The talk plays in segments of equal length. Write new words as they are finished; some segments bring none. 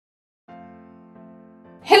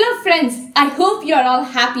Hello friends, I hope you are all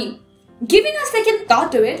happy. Giving a second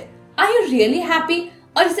thought to it, are you really happy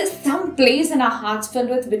or is there some place in our hearts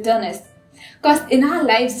filled with bitterness? Because in our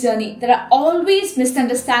life's journey, there are always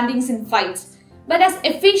misunderstandings and fights. But as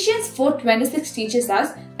Ephesians 4:26 teaches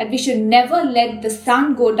us that we should never let the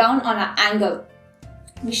sun go down on our anger.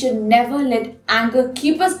 We should never let anger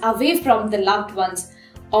keep us away from the loved ones,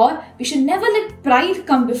 or we should never let pride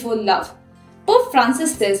come before love. Pope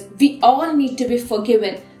Francis says we all need to be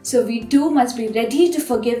forgiven, so we too must be ready to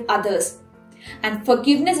forgive others. And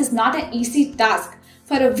forgiveness is not an easy task,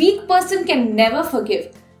 for a weak person can never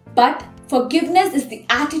forgive. But forgiveness is the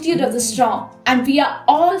attitude of the strong, and we are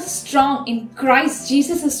all strong in Christ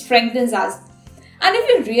Jesus who strengthens us. And if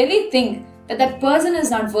you really think that that person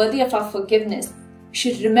is not worthy of our forgiveness, you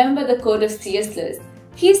should remember the quote of C.S. Lewis.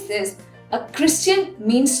 He says, "A Christian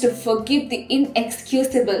means to forgive the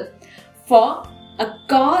inexcusable, for a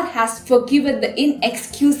God has forgiven the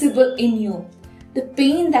inexcusable in you." The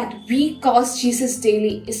pain that we cause Jesus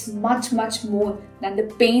daily is much more than the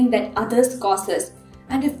pain that others cause us.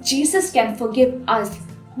 And if Jesus can forgive us,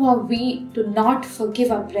 who are we to not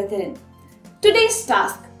forgive our brethren? Today's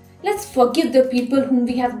task, let's forgive the people whom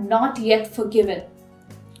we have not yet forgiven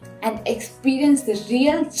and experience the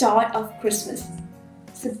real joy of Christmas.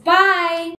 So bye!